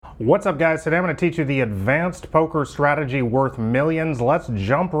What's up, guys? Today I'm going to teach you the advanced poker strategy worth millions. Let's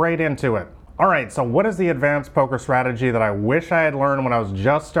jump right into it. Alright, so what is the advanced poker strategy that I wish I had learned when I was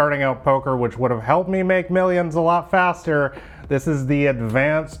just starting out poker, which would have helped me make millions a lot faster? This is the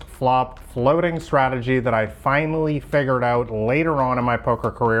advanced flop floating strategy that I finally figured out later on in my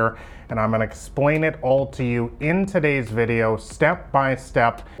poker career, and I'm going to explain it all to you in today's video step by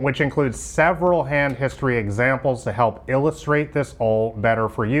step, which includes several hand history examples to help illustrate this all better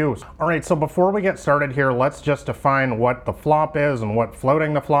for you. Alright, so before we get started here, let's just define what the flop is and what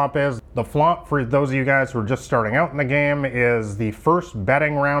floating the flop is. The flop, for those of you guys who are just starting out in the game, is the first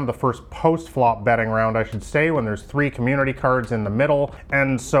betting round, the first post-flop betting round, I should say, when there's 3 community cards in the middle.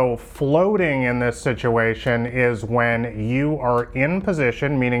 And so floating in this situation is when you are in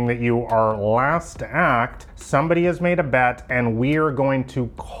position, meaning that you are last to act, somebody has made a bet, and we are going to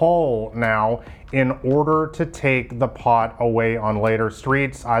call now in order to take the pot away on later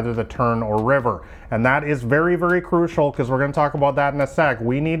streets, either the turn or river. And that is very, very crucial, because we're going to talk about that in a sec.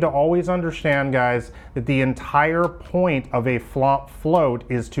 We need to always understand, guys, that the entire point of a flop float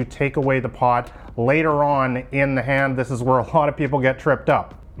is to take away the pot later on in the hand. This is where a lot of people get tripped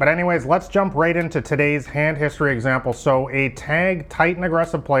up. But anyways, let's jump right into today's hand history example. So a tag tight and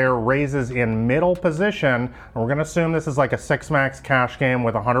aggressive player raises in middle position, and we're going to assume this is like a 6-max cash game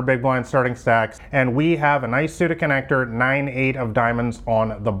with 100 big blind starting stacks, and we have a nice suited connector, 9-8 of diamonds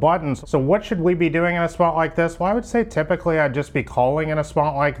on the buttons. So what should we be doing in a spot like this? Well, I would say typically I'd just be calling in a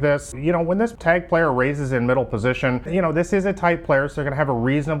spot like this. You know, when this tag player raises in middle position, you know, this is a tight player, so they're going to have a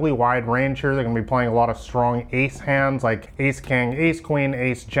reasonably wide range here. They're going to be playing a lot of strong ace hands like ace king, ace queen,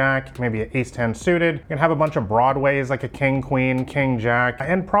 ace jack, maybe an ace 10 suited. You can have a bunch of broadways like a king queen, king jack,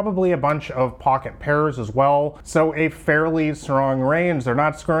 and probably a bunch of pocket pairs as well. So a fairly strong range. They're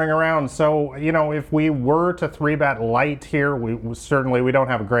not screwing around. So, you know, if we were to 3-bet light here, we don't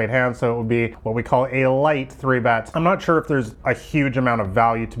have a great hand, so it would be what we call a light 3-bet. I'm not sure if there's a huge amount of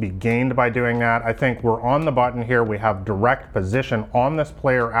value to be gained by doing that. I think we're on the button here. We have direct position on this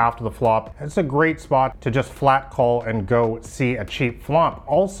player after the flop. It's a great spot to just flat call and go see a cheap flop.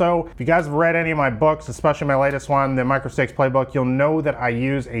 Also, if you guys have read any of my books, especially my latest one, the Microstakes Playbook, you'll know that I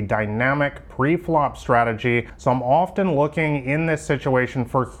use a dynamic pre-flop strategy. So I'm often looking in this situation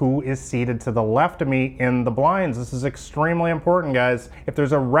for who is seated to the left of me in the blinds. This is extremely important, guys. If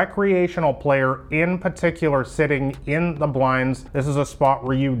there's a recreational player in particular sitting in the blinds, this is a spot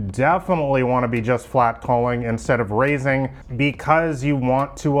where you definitely want to be just flat calling instead of raising, because you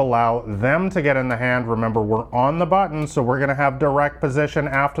want to allow them to get in the hand. Remember, we're on the button, so we're going to have direct position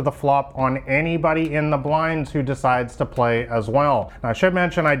after the flop on anybody in the blinds who decides to play as well. Now, I should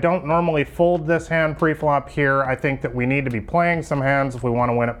mention I don't normally fold this hand pre-flop here. I think that we need to be playing some hands if we want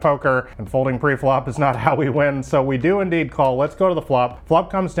to win at poker, and folding pre-flop is not how we win, so we do indeed call. Let's go to the flop.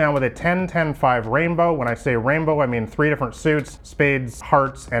 Flop comes down with a 10-10-5 rainbow. When I say rainbow, I mean 3 different suits, spades,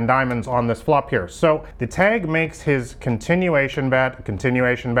 hearts, and diamonds on this flop here. So the tag makes his continuation bet. A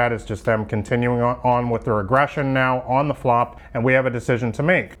continuation bet is just them continuing on with their aggression now on the flop, and we have a decision to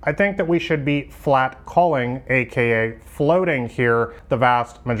make. I think that we should be flat calling, aka floating here, the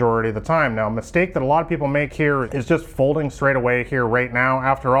vast majority of the time. Now, a mistake that a lot of people make here is just folding straight away here right now.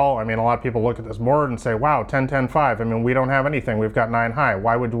 After all, I mean, a lot of people look at this board and say, wow, 10-10-5. I mean, we don't have anything. We've got 9 high.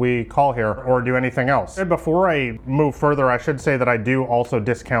 Why would we call here or do anything else? And before I move further, I should say that I do also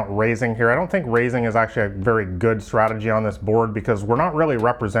discount raising here. I don't think raising is actually a very good strategy on this board, because we're not really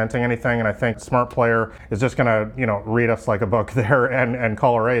representing anything, and I think a smart player is just gonna, you know, read us like a book there and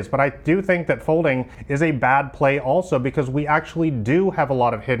call a raise. But I do think that folding is a bad play also, because we actually do have a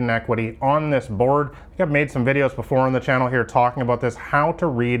lot of hidden equity on this board. I think I've made some videos before on the channel here talking about this, how to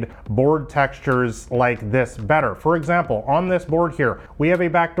read board textures like this better. For example, on this board here, we have a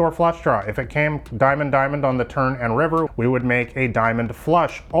backdoor flush draw. If it came diamond diamond on the turn and river, we would make a diamond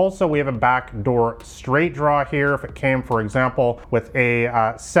flush. Also, we have a backdoor straight draw here. If it came, for example, with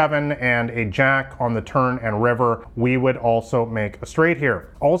a 7 and a jack on the turn and river, we would also make a straight here.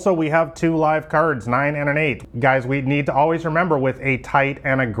 Also, we have 2 live cards, 9 and an 8. Guys, we need to always remember, with a tight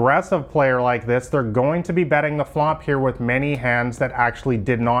and aggressive player like this, they're going to be betting the flop here with many hands that actually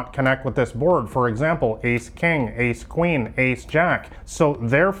did not connect with this board. For example, ace king, ace queen, ace jack. So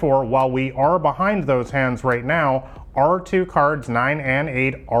therefore, while we are behind those hands right now, our two cards, 9 and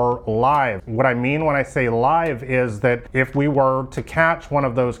 8, are live. What I mean when I say live is that if we were to catch one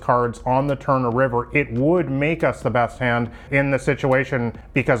of those cards on the turn or river, it would make us the best hand in the situation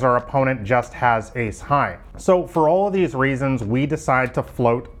because our opponent just has ace high. So for all of these reasons, we decide to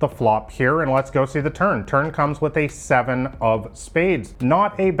float the flop here, and let's go see the turn. Turn comes with a 7 of spades.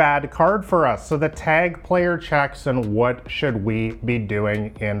 Not a bad card for us. So the tag player checks, and what should we be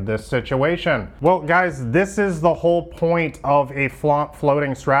doing in this situation? Well, guys, this is the whole point of a flop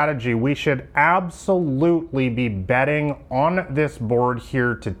floating strategy. We should absolutely be betting on this board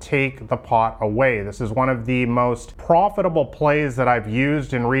here to take the pot away. This is one of the most profitable plays that I've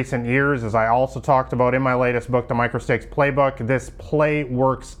used in recent years, as I also talked about in my latest book, the Microstakes Playbook. This play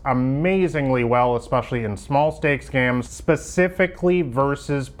works amazingly well, especially in small stakes games, specifically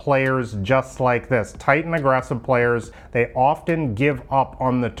versus players just like this. Tight and aggressive players, they often give up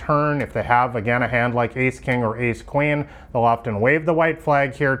on the turn. If they have, again, a hand like ace king or ace queen, they'll often wave the white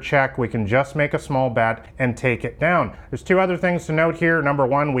flag here, check. We can just make a small bet and take it down. There's two other things to note here. Number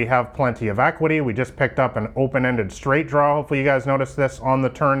one, we have plenty of equity. We just picked up an open-ended straight draw. Hopefully you guys noticed this on the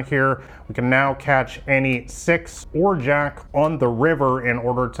turn here. We can now catch any 6 or jack on the river in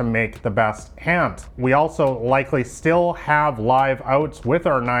order to make the best hand. We also likely still have live outs with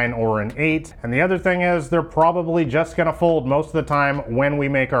our 9 or an 8. And the other thing is they're probably just going to fold most of the time when we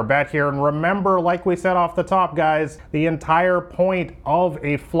make our bet here. And remember, like we said off the top, guys, the entire point of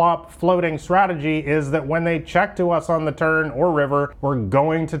a flop floating strategy is that when they check to us on the turn or river, we're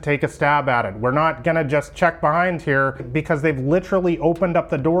going to take a stab at it. We're not going to just check behind here because they've literally opened up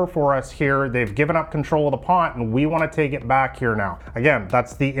the door for us here. They've given up control of the pot, and we want to take it back here now. Again,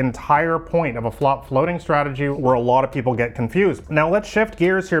 that's the entire point of a flop floating strategy where a lot of people get confused. Now let's shift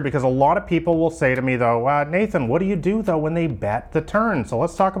gears here, because a lot of people will say to me though, Nathan, what do you do though when they bet the turn? So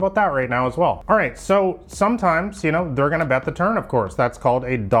let's talk about that right now as well. All right, so sometimes, they're going to bet the turn, of course. That's called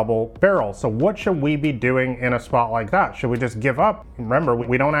a double barrel. So what should we be doing in a spot like that? Should we just give up? Remember,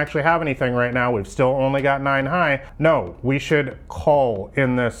 we don't actually have anything right now. We've still only got 9 high. No, we should call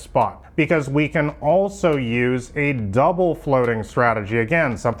in this spot, because we can also use a double floating strategy.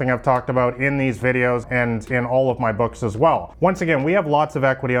 Again, something I've talked about in these videos and in all of my books as well. Once again, we have lots of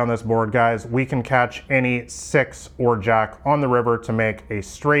equity on this board, guys. We can catch any 6 or jack on the river to make a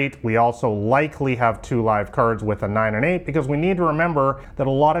straight. We also likely have 2 live cards with a 9 and 8, because we need to remember that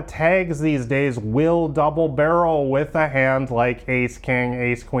a lot of tags these days will double barrel with a hand like ace king,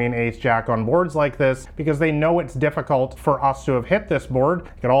 ace queen, ace jack on boards like this, because they know it's difficult for us to have hit this board.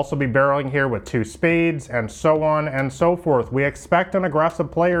 It could also be barreling here with 2 spades and so on and so forth. We expect an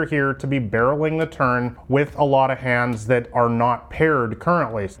aggressive player here to be barreling the turn with a lot of hands that are not paired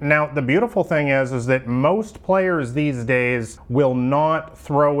currently. Now, the beautiful thing is that most players these days will not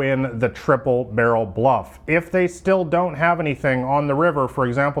throw in the triple barrel bluff. If they still don't have anything on the river, for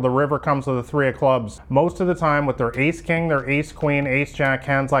example, the river comes with a 3 of clubs, most of the time with their ace king, their ace queen, ace jack,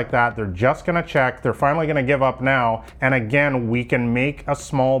 hands like that, they're just going to check. They're finally going to give up now. And again, we can make a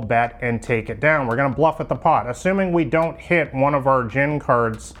small bet and take it down. We're going to bluff at the pot. Assuming we don't hit one of our gin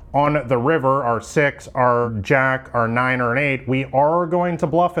cards on the river, our 6, our jack, our 9, or an 8, we are going to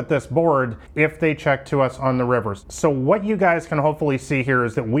bluff at this board if they check to us on the rivers. So what you guys can hopefully see here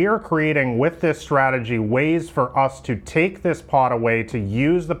is that we are creating with this strategy ways for us to take this pot away, to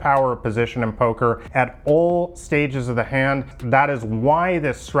use the power of position in poker at all stages of the hand. That is why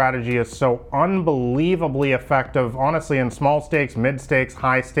this strategy is so unbelievably effective, honestly, in small stakes, mid stakes,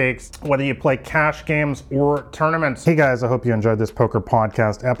 high stakes, whether you play cash games or tournaments. Hey guys, I hope you enjoyed this poker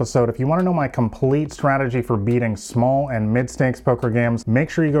podcast episode. If you want to know my complete strategy for beating small and mid stakes poker games, make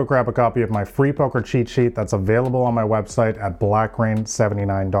sure you go grab a copy of my free poker cheat sheet that's available on my website at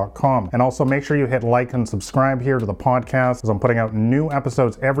blackrain79.com. And also make sure you hit like and subscribe here to the podcast, as I'm putting out new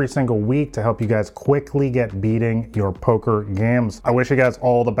episodes every single week to help you guys quickly get beating your poker games. I wish you guys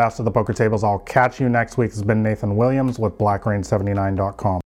all the best at the poker tables. I'll catch you next week. This has been Nathan Williams with blackrain79.com.